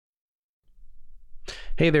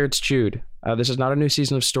Hey there, it's Jude. This is not a new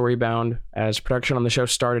season of Storybound. As production on the show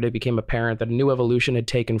started, it became apparent that a new evolution had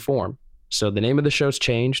taken form. So the name of the show's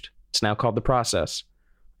changed. It's now called The Process.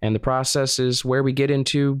 And The Process is where we get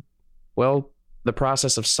into, well, the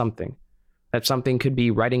process of something. That something could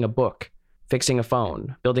be writing a book, fixing a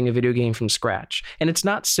phone, building a video game from scratch. And it's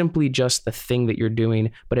not simply just the thing that you're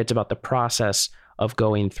doing, but it's about the process of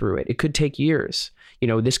going through it. It could take years.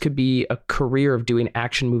 This could be a career of doing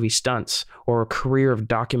action movie stunts, or a career of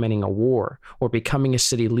documenting a war, or becoming a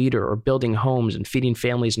city leader, or building homes and feeding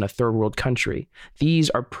families in a third world country. These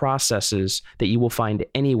are processes that you will find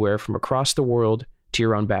anywhere from across the world to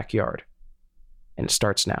your own backyard. And it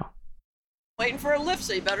starts now. Waiting for a lift,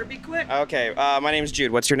 so you better be quick. Okay, my name's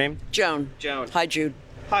Jude. What's your name? Joan. Hi, Jude.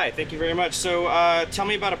 Hi, thank you very much. So, tell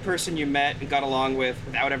me about a person you met and got along with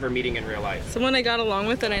without ever meeting in real life. Someone I got along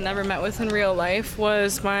with that I never met with in real life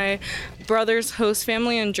was my brother's host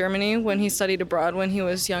family in Germany when he studied abroad when he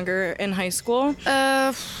was younger in high school.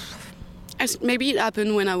 Maybe it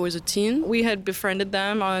happened when I was a teen. We had befriended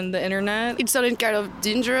them on the internet. It sounded kind of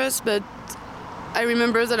dangerous, but I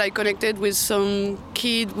remember that I connected with some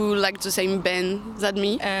kid who liked the same band as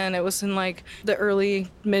me. And it was in the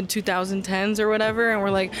early mid 2010s or whatever, and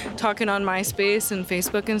we're talking on MySpace and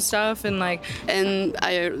Facebook and stuff, and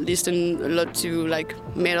I listened a lot to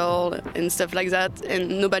metal and stuff like that,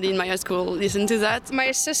 and nobody in my high school listened to that.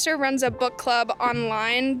 My sister runs a book club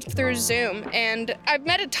online through Zoom, and I've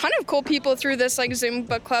met a ton of cool people through this Zoom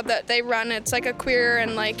book club that they run. It's a queer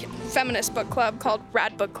and feminist book club called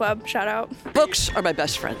Rad Book Club. Shout out. Books are my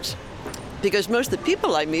best friends because most of the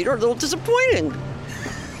people I meet are a little disappointing.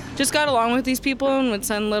 Just got along with these people and would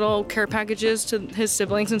send little care packages to his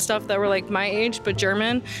siblings and stuff that were my age but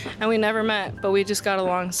German, and we never met, but we just got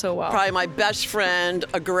along so well. Probably my best friend,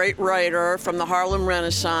 a great writer from the Harlem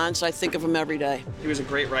Renaissance. I think of him every day. He was a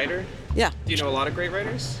great writer? Yeah. Do you know a lot of great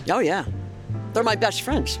writers? Oh yeah, they're my best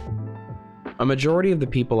friends. A majority of the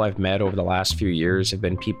people I've met over the last few years have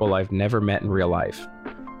been people I've never met in real life.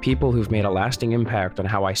 People who've made a lasting impact on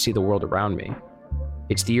how I see the world around me.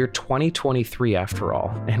 It's the year 2023 after all,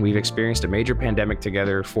 and we've experienced a major pandemic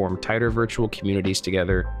together, formed tighter virtual communities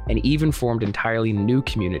together, and even formed entirely new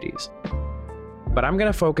communities. But I'm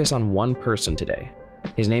going to focus on one person today.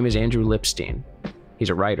 His name is Andrew Lipstein. He's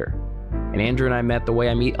a writer. And Andrew and I met the way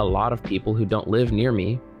I meet a lot of people who don't live near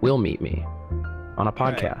me will meet me, on a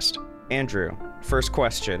podcast. Right. Andrew, first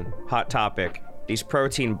question, hot topic. These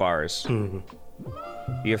protein bars. Mm-hmm.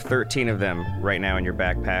 You have 13 of them right now in your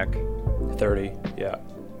backpack. 30, yeah.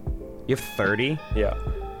 You have 30? Yeah.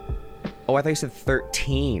 Oh, I thought you said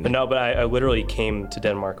 13. No, but I literally came to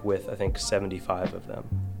Denmark with, I think, 75 of them.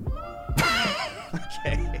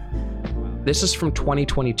 Okay. This is from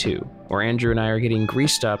 2022, where Andrew and I are getting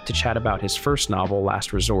greased up to chat about his first novel,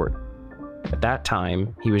 Last Resort. At that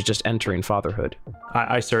time, he was just entering fatherhood.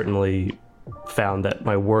 I certainly found that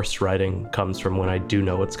my worst writing comes from when I do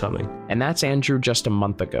know what's coming. And that's Andrew just a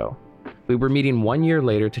month ago. We were meeting 1 year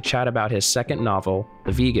later to chat about his second novel,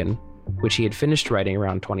 The Vegan, which he had finished writing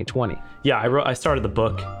around 2020. Yeah, I started the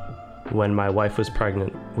book when my wife was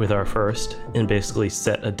pregnant with our first, and basically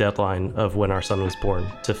set a deadline of when our son was born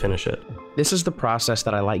to finish it. This is the process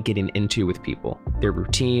that I like getting into with people. Their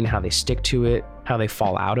routine, how they stick to it, how they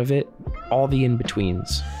fall out of it, all the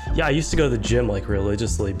in-betweens. Yeah, I used to go to the gym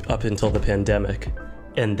religiously up until the pandemic,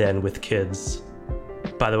 and then with kids.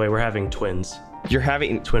 By the way, we're having twins. You're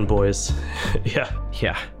having twin boys. Yeah.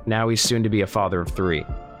 Yeah, now he's soon to be a father of 3.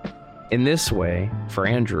 In this way, for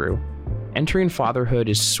Andrew, entering fatherhood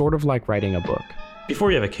is sort of like writing a book. Before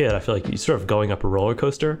you have a kid, I feel like you're sort of going up a roller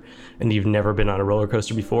coaster, and you've never been on a roller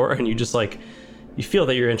coaster before, and you just you feel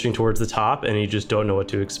that you're entering towards the top, and you just don't know what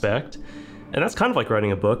to expect. And that's kind of like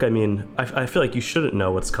writing a book. I mean, I feel like you shouldn't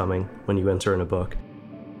know what's coming when you enter in a book.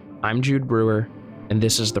 I'm Jude Brewer, and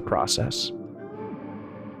this is The Process.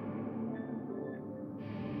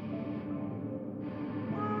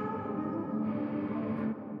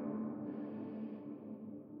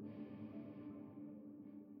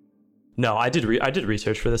 No, I did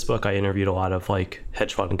research for this book. I interviewed a lot of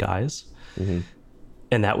hedge fund guys,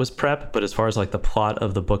 and that was prep. But as far as the plot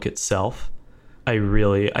of the book itself, I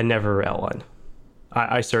never outline.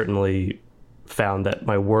 I certainly found that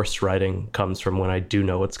my worst writing comes from when I do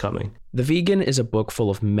know what's coming. The Vegan is a book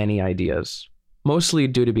full of many ideas, mostly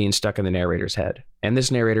due to being stuck in the narrator's head. And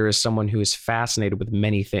this narrator is someone who is fascinated with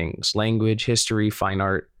many things: language, history, fine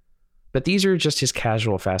art. But these are just his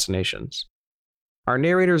casual fascinations. Our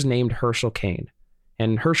narrator is named Herschel Kane,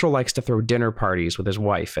 and Herschel likes to throw dinner parties with his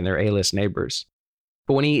wife and their A-list neighbors.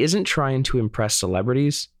 But when he isn't trying to impress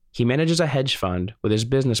celebrities, he manages a hedge fund with his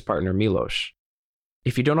business partner Milos.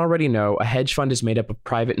 If you don't already know, a hedge fund is made up of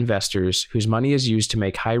private investors whose money is used to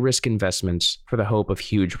make high-risk investments for the hope of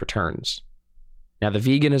huge returns. Now, The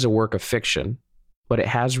Vegan is a work of fiction, but it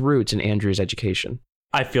has roots in Andrew's education.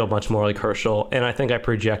 I feel much more like Herschel, and I think I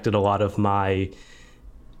projected a lot of my,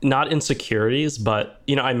 not insecurities, but,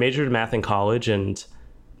 I majored in math in college, and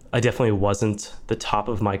I definitely wasn't the top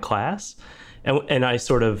of my class. And I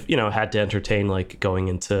sort of, had to entertain like going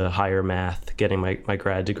into higher math, getting my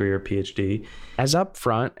grad degree or PhD. As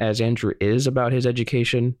upfront as Andrew is about his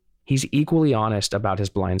education, he's equally honest about his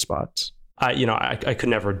blind spots. I could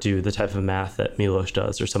never do the type of math that Milos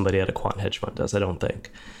does or somebody at a quant hedge fund does, I don't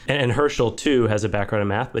think. And Herschel, too, has a background in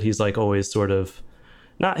math, but he's like always sort of,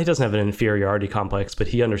 he doesn't have an inferiority complex, but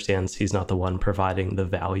he understands he's not the one providing the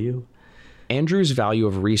value. Andrew's value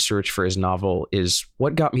of research for his novel is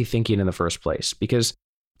what got me thinking in the first place, because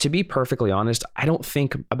to be perfectly honest, I don't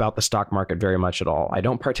think about the stock market very much at all. I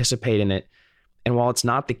don't participate in it. And while it's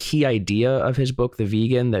not the key idea of his book, The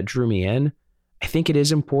Vegan, that drew me in, I think it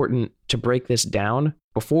is important to break this down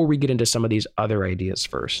before we get into some of these other ideas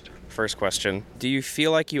first. First question, do you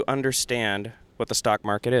feel like you understand what the stock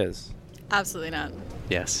market is? Absolutely not.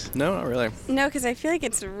 Yes. No, not really. No, because I feel like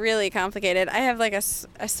it's really complicated. I have like a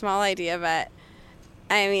small idea, but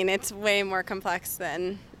I mean, it's way more complex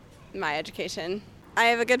than my education. I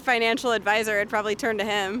have a good financial advisor. I'd probably turn to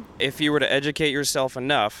him. If you were to educate yourself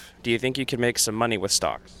enough, do you think you could make some money with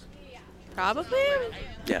stocks? Probably.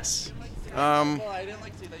 Yes.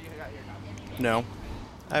 No.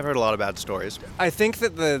 I've heard a lot of bad stories. I think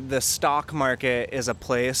that the stock market is a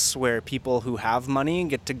place where people who have money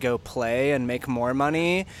get to go play and make more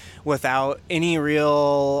money without any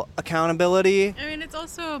real accountability. I mean, it's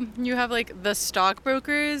also, you have like the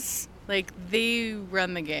stockbrokers, like they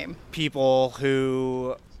run the game. People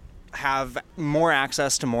who have more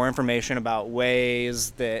access to more information about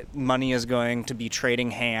ways that money is going to be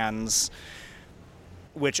trading hands,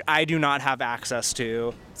 which I do not have access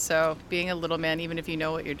to. So being a little man, even if you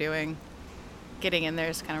know what you're doing, getting in there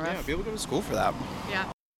is kind of rough. Yeah, people go to school for that.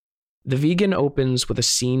 Yeah. The Vegan opens with a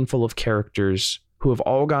scene full of characters who have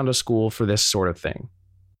all gone to school for this sort of thing.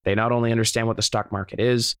 They not only understand what the stock market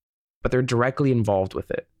is, but they're directly involved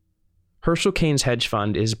with it. Herschel Kane's hedge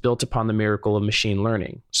fund is built upon the miracle of machine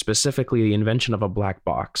learning, specifically the invention of a black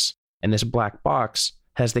box. And this black box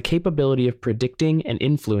has the capability of predicting and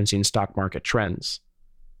influencing stock market trends.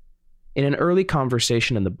 In an early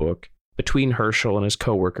conversation in the book between Herschel and his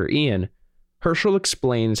coworker Ian, Herschel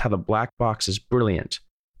explains how the black box is brilliant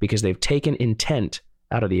because they've taken intent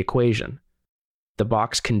out of the equation. The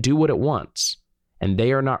box can do what it wants, and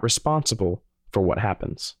they are not responsible for what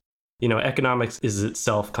happens. Economics is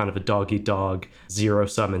itself kind of a dog-eat-dog,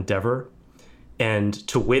 zero-sum endeavor, and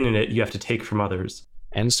to win in it, you have to take from others.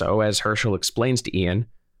 And so, as Herschel explains to Ian,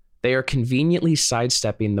 they are conveniently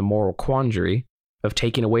sidestepping the moral quandary of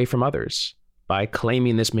taking away from others. By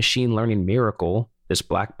claiming this machine learning miracle, this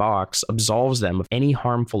black box absolves them of any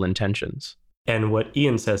harmful intentions. And what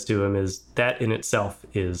Ian says to him is that in itself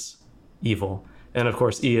is evil. And of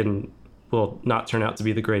course, Ian will not turn out to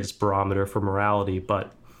be the greatest barometer for morality,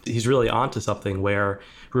 but he's really onto something where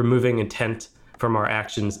removing intent from our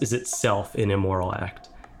actions is itself an immoral act,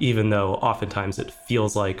 even though oftentimes it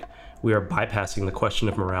feels like we are bypassing the question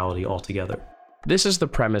of morality altogether. This is the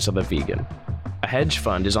premise of The Vegan. A hedge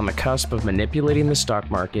fund is on the cusp of manipulating the stock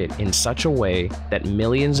market in such a way that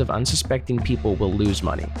millions of unsuspecting people will lose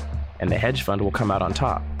money, and the hedge fund will come out on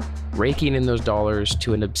top, raking in those dollars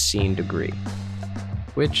to an obscene degree.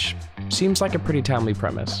 Which seems like a pretty timely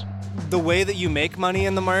premise. The way that you make money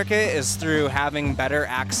in the market is through having better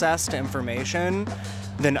access to information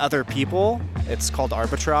than other people. It's called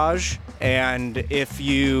arbitrage. And if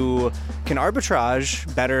you can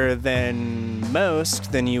arbitrage better than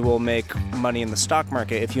most, then you will make money in the stock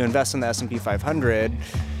market. If you invest in the S&P 500,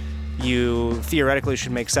 you theoretically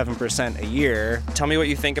should make 7% a year. Tell me what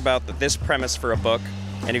you think about this premise for a book,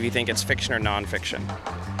 and if you think it's fiction or nonfiction.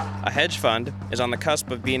 A hedge fund is on the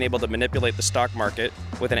cusp of being able to manipulate the stock market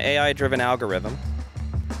with an AI-driven algorithm,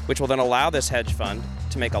 which will then allow this hedge fund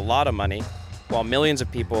to make a lot of money, while millions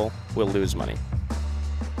of people will lose money.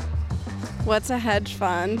 What's a hedge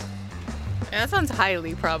fund? Yeah, that sounds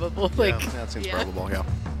highly probable. That seems probable, yeah.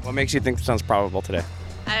 What makes you think it sounds probable today?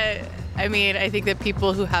 I mean, I think that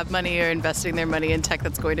people who have money are investing their money in tech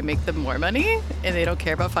that's going to make them more money, and they don't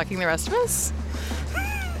care about fucking the rest of us.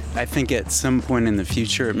 I think at some point in the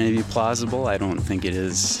future it may be plausible. I don't think it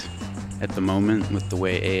is at the moment with the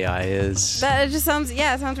way AI is. That just sounds, it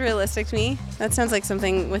sounds realistic to me. That sounds like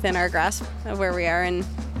something within our grasp of where we are in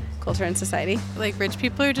culture and society. Like, rich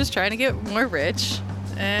people are just trying to get more rich,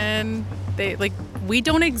 and they, like, we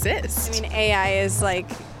don't exist. I mean, AI is like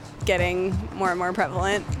getting more and more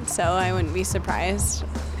prevalent, so I wouldn't be surprised.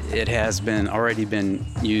 It has already been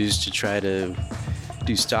used to try to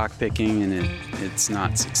do stock picking, and it's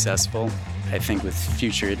not successful. I think with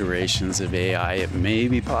future iterations of AI, it may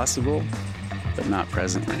be possible, but not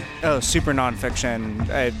presently. Oh, super nonfiction.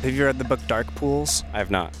 Have you read the book Dark Pools? I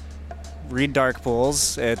have not. Read Dark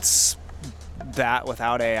Pools. It's that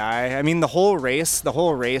without AI. I mean, the whole race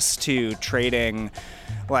to trading,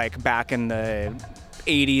 like back in the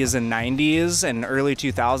 80s and 90s and early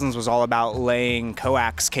 2000s, was all about laying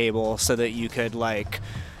coax cable so that you could like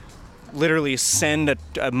literally send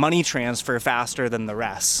a money transfer faster than the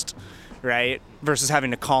rest, right? Versus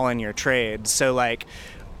having to call in your trade. So like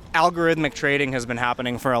algorithmic trading has been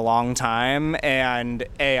happening for a long time, and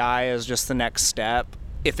AI is just the next step.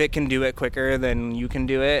 If it can do it quicker than you can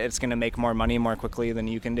do it, it's going to make more money more quickly than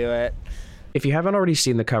you can do it. If you haven't already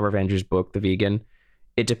seen the cover of Andrew's book, The Vegan,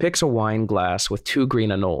 it depicts a wine glass with two green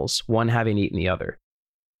anoles, one having eaten the other.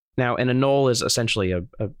 Now, an anole is essentially a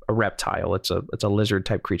reptile. It's a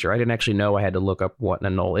lizard-type creature. I didn't actually know. I had to look up what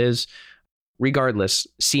an anole is. Regardless,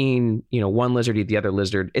 seeing one lizard eat the other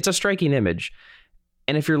lizard, it's a striking image.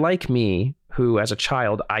 And if you're like me, who as a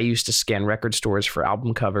child, I used to scan record stores for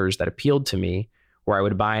album covers that appealed to me, where I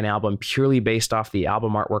would buy an album purely based off the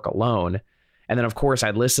album artwork alone. And then, of course,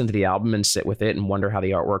 I'd listen to the album and sit with it and wonder how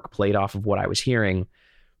the artwork played off of what I was hearing.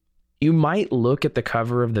 You might look at the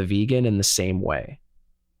cover of The Vegan in the same way.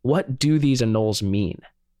 What do these anoles mean?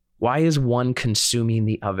 Why is one consuming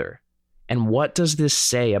the other? And what does this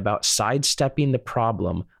say about sidestepping the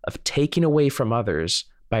problem of taking away from others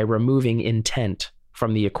by removing intent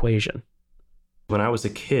from the equation? When I was a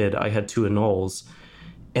kid, I had two anoles,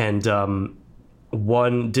 and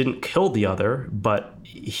one didn't kill the other, but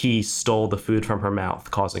he stole the food from her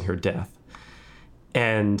mouth, causing her death.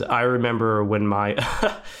 And I remember when my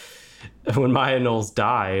when my anoles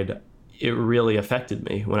died, it really affected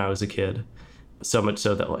me when I was a kid. So much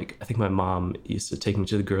so that like I think my mom used to take me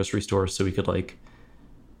to the grocery store so we could like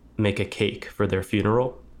make a cake for their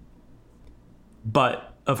funeral.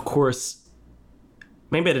 But of course,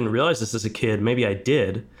 maybe I didn't realize this as a kid, maybe I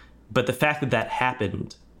did, but the fact that that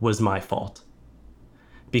happened was my fault.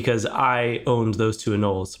 Because I owned those two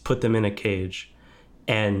anoles, put them in a cage,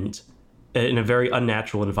 and in a very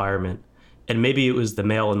unnatural environment. And maybe it was the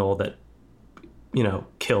male anole that,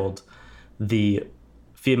 killed the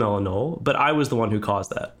female anole, but I was the one who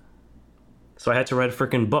caused that. So I had to write a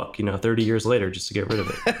freaking book, 30 years later just to get rid of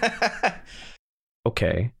it.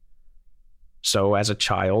 Okay. So as a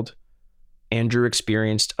child, Andrew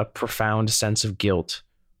experienced a profound sense of guilt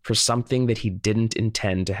for something that he didn't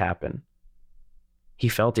intend to happen. He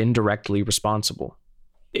felt indirectly responsible.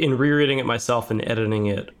 In rereading it myself and editing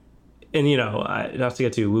it, and not to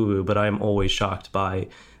get too woo-woo, but I am always shocked by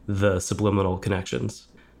the subliminal connections.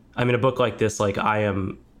 I mean, a book like this, like I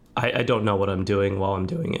don't know what I'm doing while I'm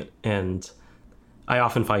doing it. And I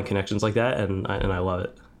often find connections like that, and I love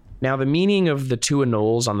it. Now, the meaning of the two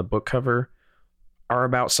anoles on the book cover are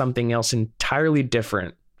about something else entirely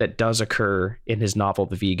different that does occur in his novel,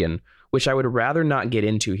 The Vegan, which I would rather not get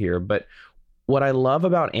into here. But what I love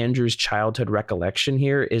about Andrew's childhood recollection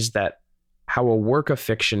here is that how a work of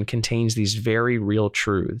fiction contains these very real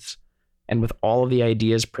truths. And with all of the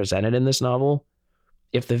ideas presented in this novel,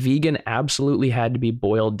 if The Vegan absolutely had to be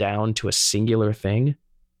boiled down to a singular thing,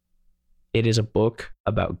 it is a book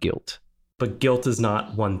about guilt. But guilt is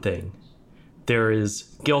not one thing. There is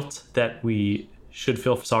guilt that we should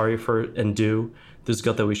feel sorry for and do. There's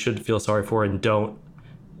guilt that we should feel sorry for and don't.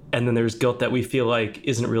 And then there's guilt that we feel like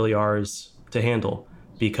isn't really ours to handle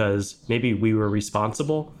because maybe we were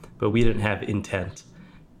responsible, but we didn't have intent.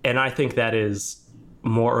 And I think that is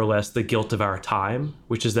more or less the guilt of our time,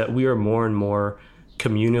 which is that we are more and more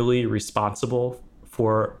communally responsible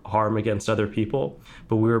for harm against other people,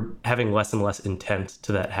 but we're having less and less intent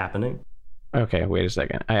to that happening. Okay, wait a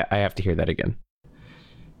second. I have to hear that again.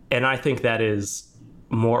 And I think that is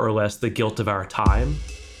more or less the guilt of our time,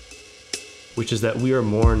 which is that we are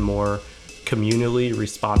more and more communally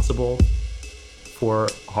responsible for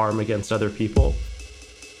harm against other people.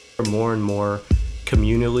 We're more and more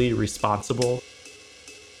communally responsible,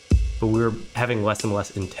 but we're having less and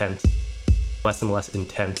less intent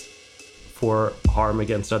for harm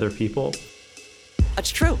against other people. That's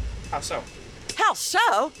true. How so? How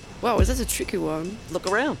so? Wow, that's a tricky one. Look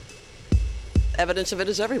around. Evidence of it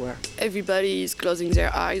is everywhere. Everybody is closing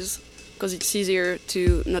their eyes because it's easier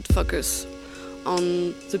to not focus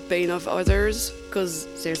on the pain of others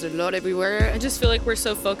because there's a lot everywhere. I just feel like we're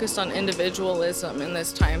so focused on individualism in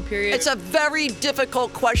this time period. It's a very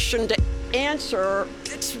difficult question to answer,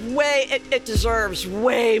 it deserves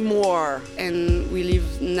way more. And we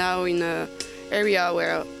live now in an area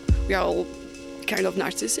where we are all kind of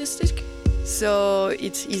narcissistic. So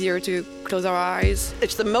it's easier to close our eyes.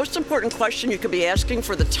 It's the most important question you could be asking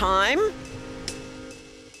for the time.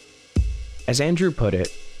 As Andrew put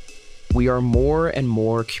it, we are more and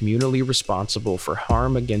more communally responsible for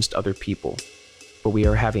harm against other people, but we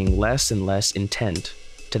are having less and less intent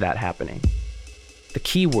to that happening. The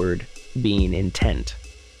key word being intent.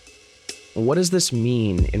 What does this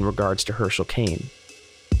mean in regards to Herschel Cain?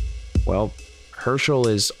 Well, Herschel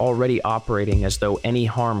is already operating as though any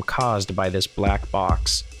harm caused by this black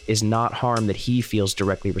box is not harm that he feels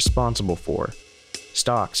directly responsible for.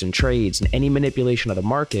 Stocks and trades and any manipulation of the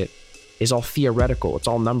market is all theoretical, it's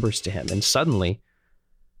all numbers to him, and suddenly,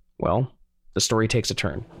 well, the story takes a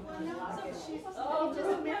turn.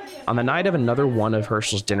 On the night of another one of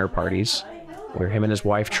Herschel's dinner parties, where him and his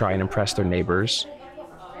wife try and impress their neighbors,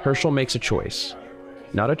 Herschel makes a choice.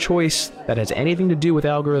 Not a choice that has anything to do with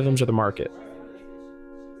algorithms or the market.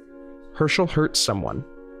 Herschel hurts someone,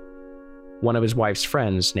 one of his wife's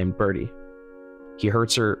friends named Bertie. He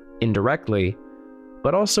hurts her indirectly,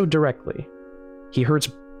 but also directly. He hurts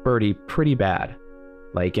Bertie pretty bad,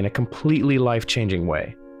 like in a completely life-changing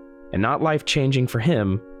way. And not life-changing for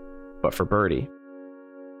him, but for Bertie.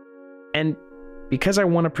 And because I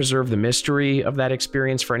want to preserve the mystery of that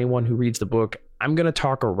experience for anyone who reads the book, I'm going to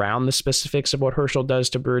talk around the specifics of what Herschel does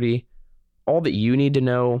to Bertie. All that you need to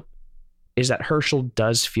know is that Herschel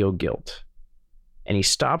does feel guilt, and he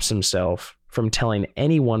stops himself from telling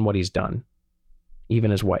anyone what he's done,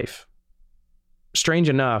 even his wife. Strange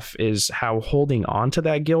enough is how holding on to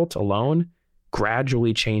that guilt alone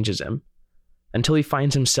gradually changes him until he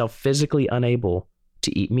finds himself physically unable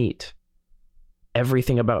to eat meat.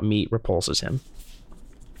 Everything about meat repulses him.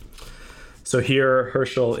 So here,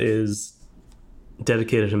 Herschel is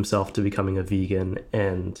dedicated himself to becoming a vegan,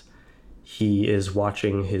 and he is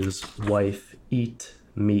watching his wife eat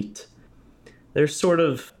meat. They're sort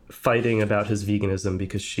of fighting about his veganism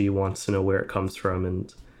because she wants to know where it comes from,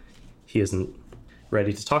 and he isn't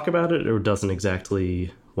ready to talk about it or doesn't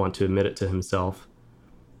exactly want to admit it to himself.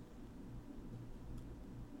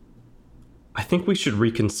 I think we should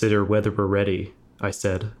reconsider whether we're ready, I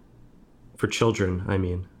said. For children, I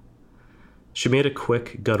mean. She made a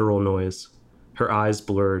quick, guttural noise. Her eyes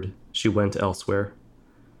blurred. She went elsewhere.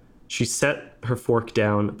 She set her fork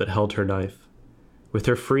down but held her knife. With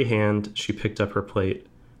her free hand, she picked up her plate,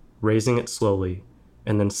 raising it slowly,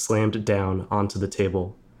 and then slammed it down onto the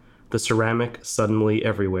table, the ceramic suddenly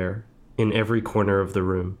everywhere, in every corner of the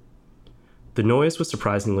room. The noise was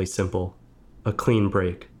surprisingly simple, a clean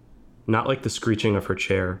break, not like the screeching of her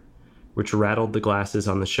chair, which rattled the glasses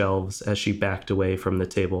on the shelves as she backed away from the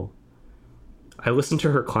table. I listened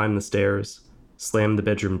to her climb the stairs, slam the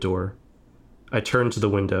bedroom door. I turned to the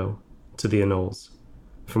window, to the annals.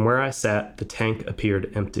 From where I sat, the tank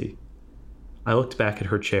appeared empty. I looked back at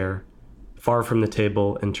her chair, far from the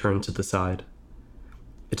table, and turned to the side.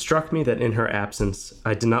 It struck me that in her absence,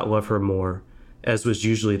 I did not love her more, as was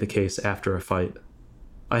usually the case after a fight.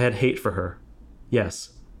 I had hate for her.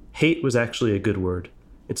 Yes, hate was actually a good word.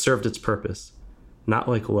 It served its purpose, not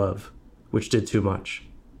like love, which did too much.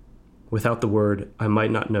 Without the word, I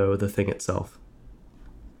might not know the thing itself.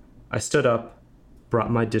 I stood up,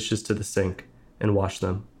 brought my dishes to the sink, and washed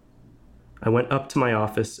them. I went up to my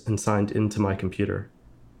office and signed into my computer.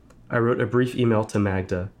 I wrote a brief email to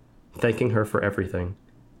Magda, thanking her for everything,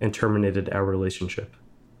 and terminated our relationship.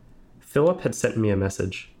 Philip had sent me a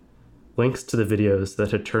message, links to the videos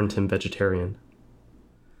that had turned him vegetarian.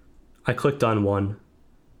 I clicked on one.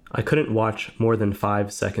 I couldn't watch more than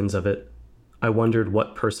 5 seconds of it. I wondered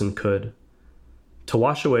what person could. To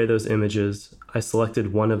wash away those images, I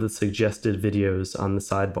selected one of the suggested videos on the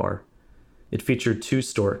sidebar. It featured 2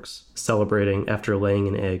 storks celebrating after laying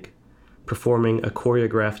an egg, performing a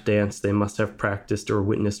choreographed dance they must have practiced or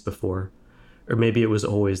witnessed before, or maybe it was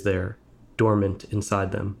always there, dormant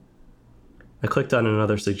inside them. I clicked on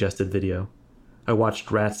another suggested video. I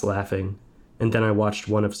watched rats laughing, and then I watched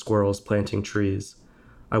one of squirrels planting trees.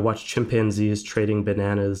 I watched chimpanzees trading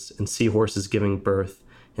bananas and seahorses giving birth,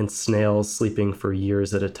 and snails sleeping for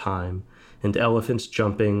years at a time, and elephants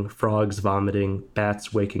jumping, frogs vomiting,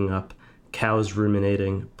 bats waking up, cows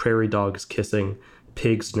ruminating, prairie dogs kissing,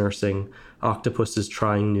 pigs nursing, octopuses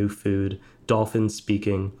trying new food, dolphins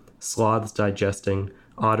speaking, sloths digesting,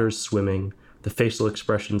 otters swimming, the facial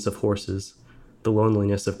expressions of horses, the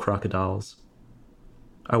loneliness of crocodiles.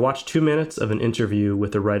 I watched 2 minutes of an interview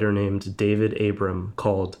with a writer named David Abram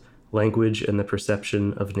called Language and the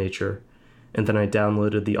Perception of Nature, and then I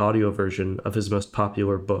downloaded the audio version of his most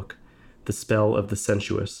popular book, The Spell of the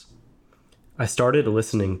Sensuous. I started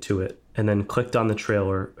listening to it and then clicked on the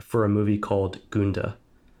trailer for a movie called Gunda.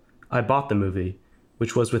 I bought the movie,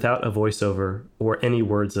 which was without a voiceover or any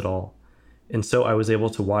words at all, and so I was able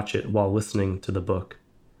to watch it while listening to the book.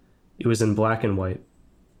 It was in black and white.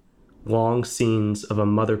 Long scenes of a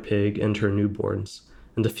mother pig and her newborns,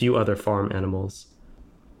 and a few other farm animals.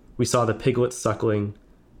 We saw the piglets suckling,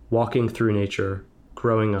 walking through nature,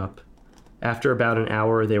 growing up. After about an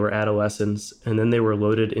hour, they were adolescents, and then they were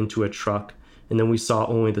loaded into a truck, and then we saw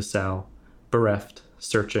only the sow, bereft,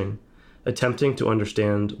 searching, attempting to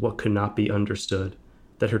understand what could not be understood,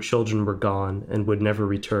 that her children were gone and would never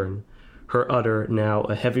return, her udder now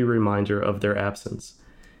a heavy reminder of their absence,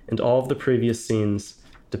 and all of the previous scenes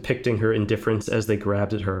depicting her indifference as they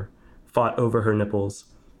grabbed at her, fought over her nipples,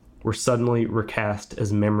 were suddenly recast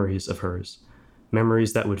as memories of hers,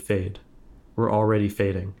 memories that would fade, were already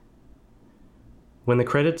fading. When the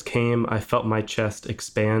credits came, I felt my chest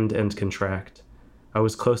expand and contract. I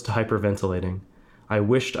was close to hyperventilating. I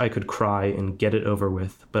wished I could cry and get it over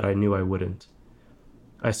with, but I knew I wouldn't.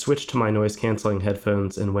 I switched to my noise-canceling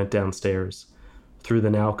headphones and went downstairs, through the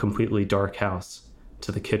now completely dark house,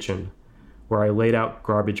 to the kitchen, where I laid out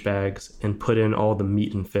garbage bags and put in all the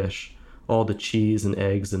meat and fish, all the cheese and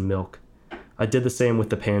eggs and milk. I did the same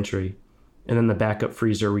with the pantry, and then the backup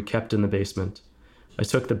freezer we kept in the basement. I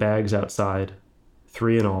took the bags outside,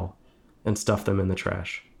 3 in all, and stuffed them in the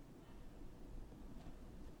trash.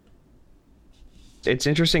 It's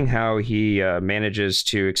interesting how he manages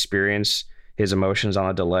to experience his emotions on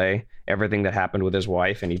a delay, everything that happened with his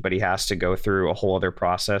wife, but he has to go through a whole other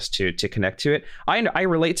process to connect to it. I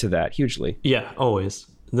relate to that hugely. Yeah, always.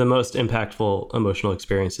 The most impactful emotional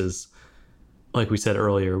experiences, like we said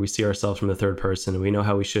earlier, we see ourselves from the third person and we know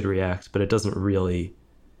how we should react, but it doesn't really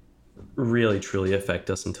truly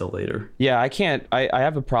affect us until later. Yeah, I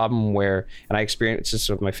have a problem where, and I experience this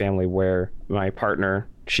with my family, where my partner,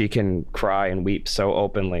 she can cry and weep so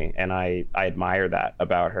openly, and I admire that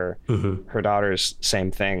about her. Mm-hmm. Her daughters, same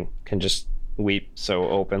thing, can just weep so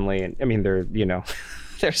openly. And I mean, they're,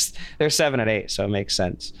 they're 7 and 8, so it makes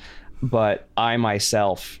sense. But I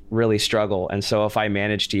myself really struggle. And so if I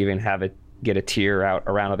manage to even get a tear out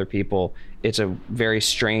around other people, it's a very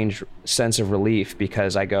strange sense of relief,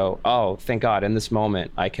 because I go, oh, thank God, in this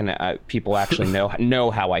moment, I can. People actually know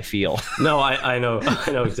how I feel. No, I know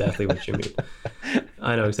exactly what you mean.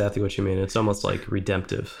 I know exactly what you mean. It's almost like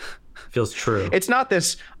redemptive. Feels true. It's not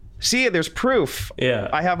this. See, there's proof. Yeah.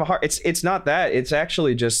 I have a heart. It's not that. It's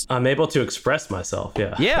actually just I'm able to express myself.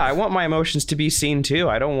 Yeah. Yeah, I want my emotions to be seen too.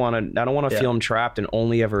 I don't want to feel them trapped and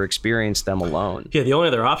only ever experience them alone. Yeah, the only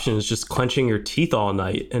other option is just clenching your teeth all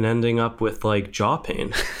night and ending up with like jaw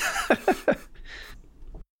pain.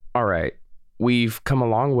 All right. We've come a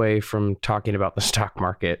long way from talking about the stock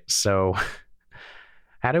market. So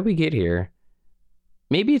how did we get here?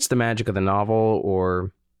 Maybe it's the magic of the novel,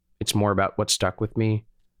 or it's more about what stuck with me.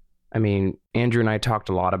 I mean, Andrew and I talked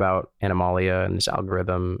a lot about Animalia and this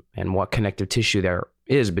algorithm and what connective tissue there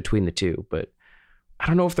is between the two, but I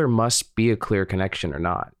don't know if there must be a clear connection or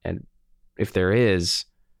not. And if there is,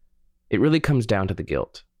 it really comes down to the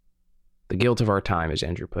guilt of our time, as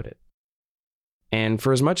Andrew put it. And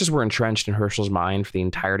for as much as we're entrenched in Herschel's mind for the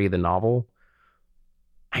entirety of the novel,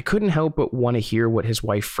 I couldn't help but want to hear what his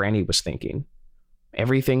wife Franny was thinking.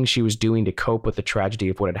 Everything she was doing to cope with the tragedy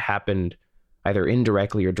of what had happened, either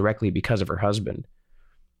indirectly or directly because of her husband.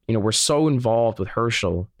 We're so involved with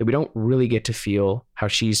Herschel that we don't really get to feel how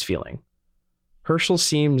she's feeling. Herschel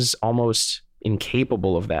seems almost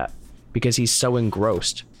incapable of that because he's so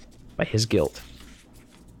engrossed by his guilt.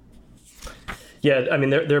 Yeah, I mean,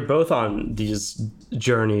 they're both on these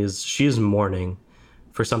journeys. She's mourning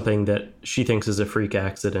for something that she thinks is a freak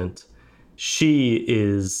accident. She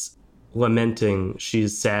is lamenting.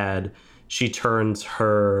 She's sad. She turns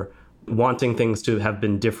her wanting things to have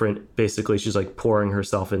been different. Basically, she's like pouring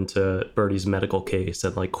herself into Birdie's medical case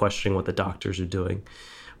and like questioning what the doctors are doing,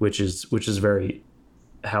 which is very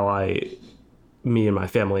how me and my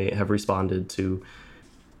family have responded to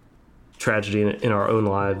tragedy in our own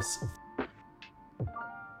lives.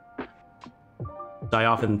 I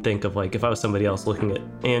often think of like, if I was somebody else looking at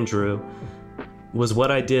Andrew, was what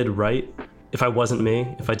I did right? If I wasn't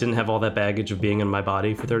me, if I didn't have all that baggage of being in my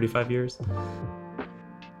body for 35 years?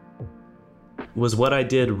 Was what I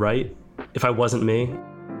did right if I wasn't me?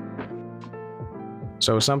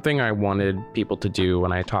 So something I wanted people to do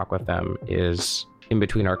when I talk with them is, in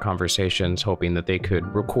between our conversations, hoping that they could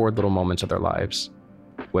record little moments of their lives,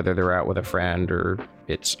 whether they're out with a friend or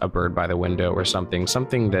it's a bird by the window or something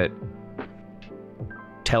that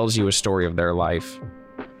tells you a story of their life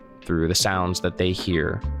through the sounds that they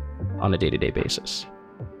hear on a day-to-day basis.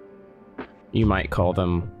 You might call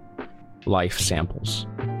them life samples.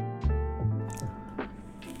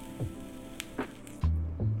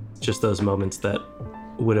 Just those moments that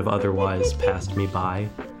would have otherwise passed me by.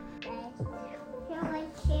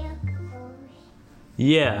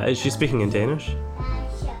 Yeah, is she speaking in Danish?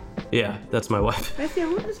 Yeah, that's my wife.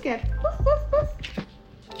 Afterwards,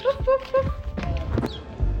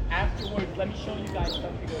 let me show you guys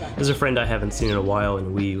something. There's a friend I haven't seen in a while,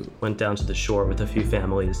 and we went down to the shore with a few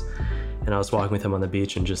families, and I was walking with him on the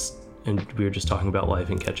beach, and we were just talking about life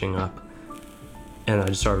and catching up. And I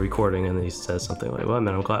just started recording, and then he says something like, "Well,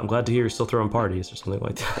 man, I'm glad to hear you're still throwing parties," or something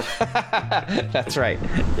like that. That's right.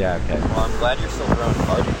 Yeah, okay. Well, I'm glad you're still throwing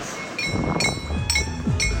parties.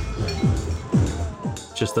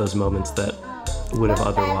 Just those moments that would have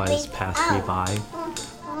otherwise passed me by.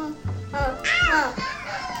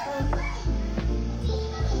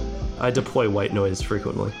 I deploy white noise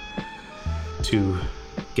frequently to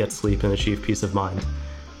get sleep and achieve peace of mind.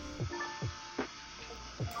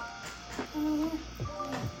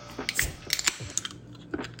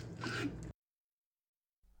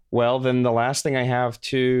 Well, then the last thing I have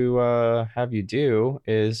to have you do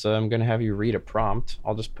is I'm going to have you read a prompt.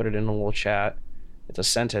 I'll just put it in a little chat. It's a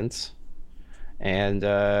sentence. And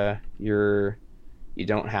you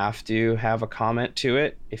don't have to have a comment to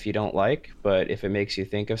it if you don't like, but if it makes you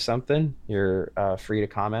think of something, you're free to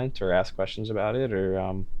comment or ask questions about it.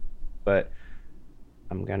 But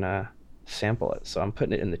I'm going to sample it. So I'm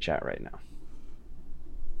putting it in the chat right now.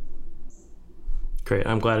 Great.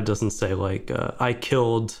 I'm glad it doesn't say like, I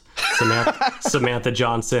killed Samantha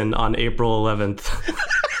Johnson on April 11th.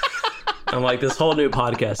 I'm like, this whole new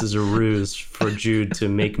podcast is a ruse for Jude to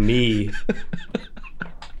make me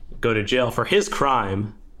go to jail for his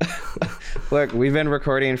crime. Look, we've been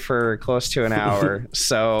recording for close to an hour,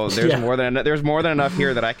 so there's more than enough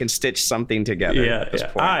here that I can stitch something together. At this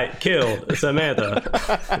point. I killed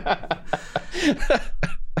Samantha.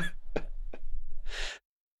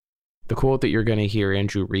 The quote that you're going to hear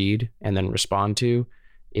Andrew read and then respond to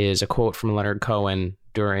is a quote from Leonard Cohen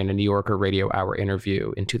during a New Yorker Radio Hour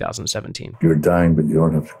interview in 2017. You're dying, but you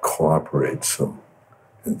don't have to cooperate so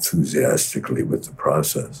enthusiastically with the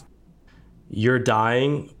process. You're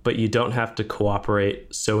dying, but you don't have to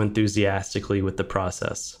cooperate so enthusiastically with the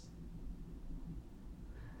process.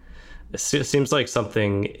 It seems like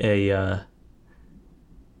something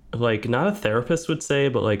like not a therapist would say,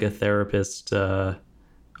 but like a therapist on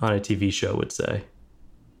a TV show would say.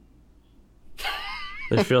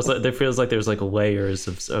 There feels like there's like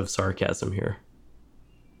layers of sarcasm here.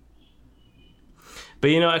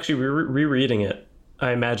 But actually rereading it,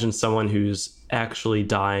 I imagine someone who's actually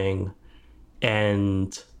dying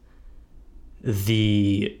and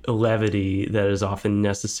the levity that is often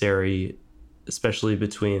necessary, especially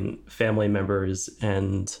between family members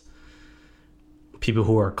and people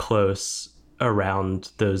who are close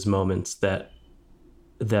around those moments that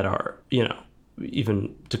are,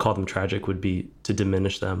 even to call them tragic would be to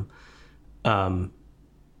diminish them.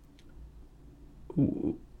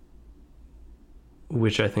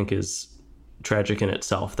 Which I think is tragic in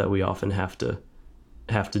itself, that we often have to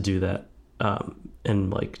do that,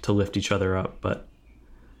 and like to lift each other up. But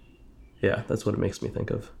yeah, that's what it makes me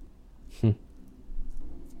think of.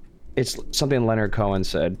 It's something Leonard Cohen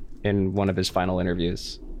said in one of his final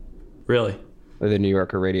interviews. Really? With the New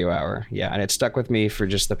Yorker Radio Hour. Yeah, and it stuck with me for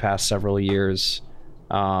just the past several years,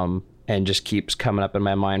 and just keeps coming up in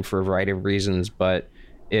my mind for a variety of reasons, but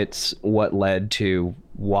it's what led to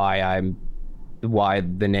why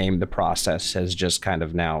the name The Process has just kind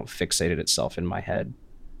of now fixated itself in my head.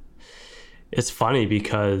 It's funny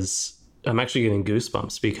because I'm actually getting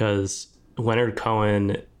goosebumps because Leonard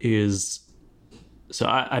Cohen is, so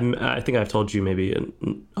I think I've told you maybe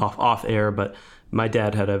off air, but my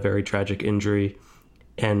dad had a very tragic injury,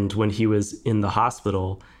 and when he was in the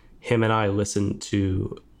hospital, him and I listened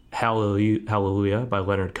to Hallelujah by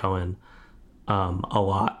Leonard Cohen a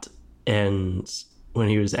lot. And when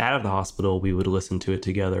he was out of the hospital, we would listen to it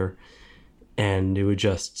together, and it would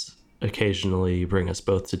just occasionally bring us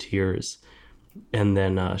both to tears. And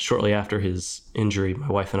then shortly after his injury, my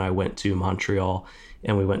wife and I went to Montreal,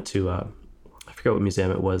 and we went to, I forget what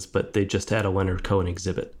museum it was, but they just had a Leonard Cohen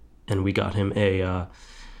exhibit. And we got him a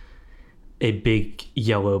big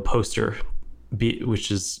yellow poster,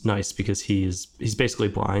 which is nice because he's basically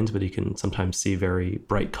blind, but he can sometimes see very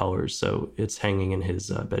bright colors. So it's hanging in his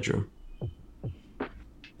bedroom.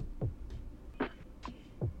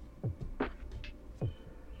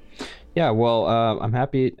 Yeah, well, I'm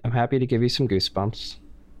happy to give you some goosebumps.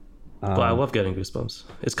 Well, I love getting goosebumps.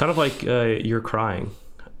 It's kind of like you're crying.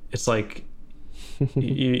 It's like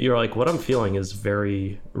you're like, what I'm feeling is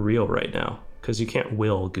very real right now, because you can't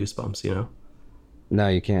will goosebumps, you know? No,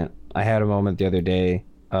 you can't. I had a moment the other day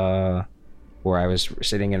where I was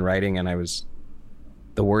sitting and writing, and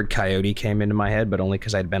the word coyote came into my head, but only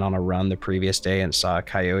because I'd been on a run the previous day and saw a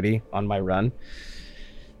coyote on my run.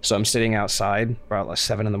 So I'm sitting outside about like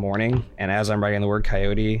 7 a.m, and as I'm writing the word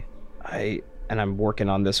coyote, I'm working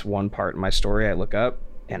on this one part in my story, I look up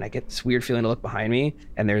and I get this weird feeling to look behind me,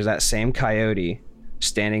 and there's that same coyote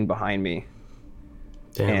standing behind me.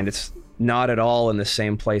 Damn. And it's not at all in the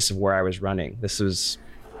same place of where I was running. This was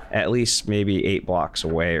at least maybe 8 blocks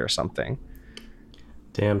away or something.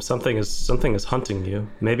 Damn, something is hunting you.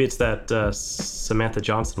 Maybe it's that Samantha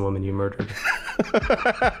Johnson woman you murdered.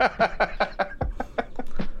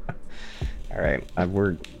 All right,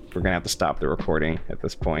 we're gonna have to stop the recording at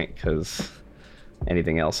this point, because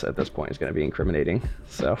anything else at this point is gonna be incriminating.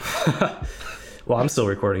 So, well, I'm still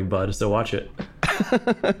recording, bud. So watch it.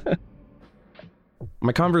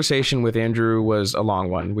 My conversation with Andrew was a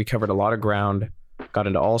long one. We covered a lot of ground, got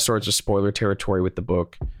into all sorts of spoiler territory with the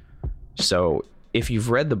book. So if you've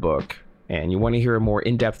read the book and you want to hear a more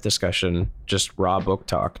in-depth discussion, just raw book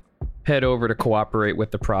talk, head over to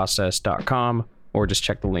cooperateWithTheProcess.com or just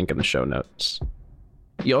check the link in the show notes.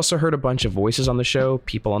 You also heard a bunch of voices on the show,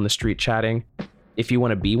 people on the street chatting. If you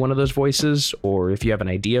want to be one of those voices, or if you have an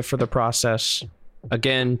idea for the process,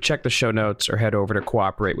 again, check the show notes or head over to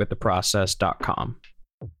cooperateWithTheProcess.com.